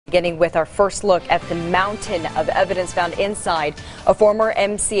Beginning with our first look at the mountain of evidence found inside a former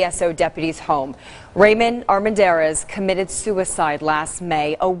MCSO deputy's home. Ramon Armendariz committed suicide last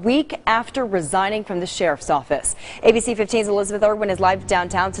May, a week after resigning from the sheriff's office. ABC 15's Elizabeth Irwin is live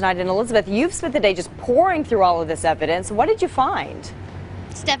downtown tonight. And Elizabeth, you've spent the day just pouring through all of this evidence. What did you find?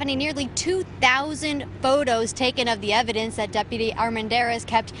 Stephanie, nearly 2,000 photos taken of the evidence that Deputy Armendariz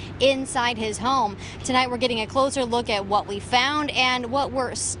kept inside his home. Tonight we're getting a closer look at what we found and what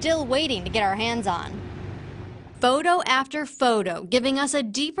we're still waiting to get our hands on. Photo after photo, giving us a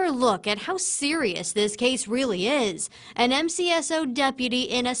deeper look at how serious this case really is. An MCSO deputy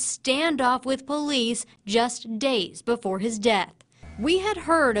in a standoff with police just days before his death. We had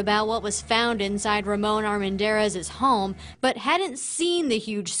heard about what was found inside Ramon Armendariz's home, but hadn't seen the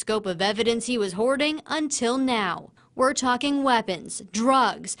huge scope of evidence he was hoarding until now. We're talking weapons,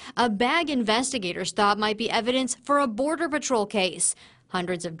 drugs, a bag investigators thought might be evidence for a Border Patrol case.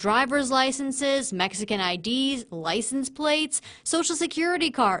 Hundreds of driver's licenses, Mexican IDs, license plates, Social Security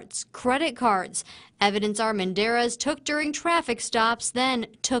cards, credit cards. Evidence Armendariz took during traffic stops, then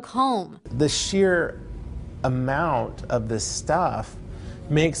took home. The sheer amount of this stuff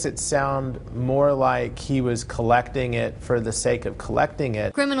makes it sound more like he was collecting it for the sake of collecting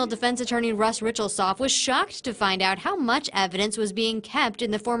it. Criminal defense attorney Russ Richelsoph was shocked to find out how much evidence was being kept in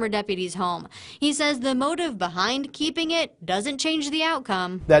the former deputy's home. He says the motive behind keeping it doesn't change the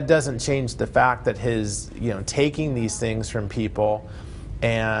outcome. That doesn't change the fact that his, taking these things from people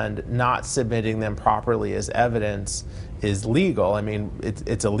and not submitting them properly as evidence is legal. I mean,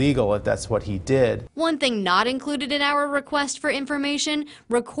 it's illegal if that's what he did. One thing not included in our request for information,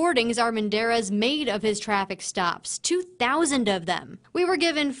 recordings Armendariz made of his traffic stops, 2,000 of them. We were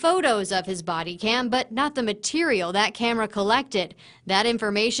given photos of his body cam, but not the material that camera collected. That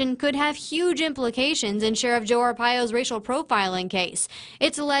information could have huge implications in Sheriff Joe Arpaio's racial profiling case.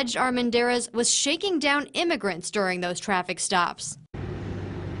 It's alleged Armendariz was shaking down immigrants during those traffic stops.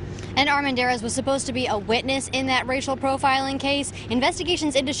 And Armendariz was supposed to be a witness in that racial profiling case.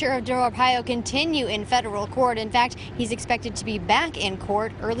 Investigations into Sheriff Joe Arpaio continue in federal court. In fact, he's expected to be back in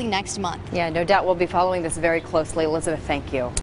court early next month. Yeah, no doubt we'll be following this very closely. Elizabeth, thank you.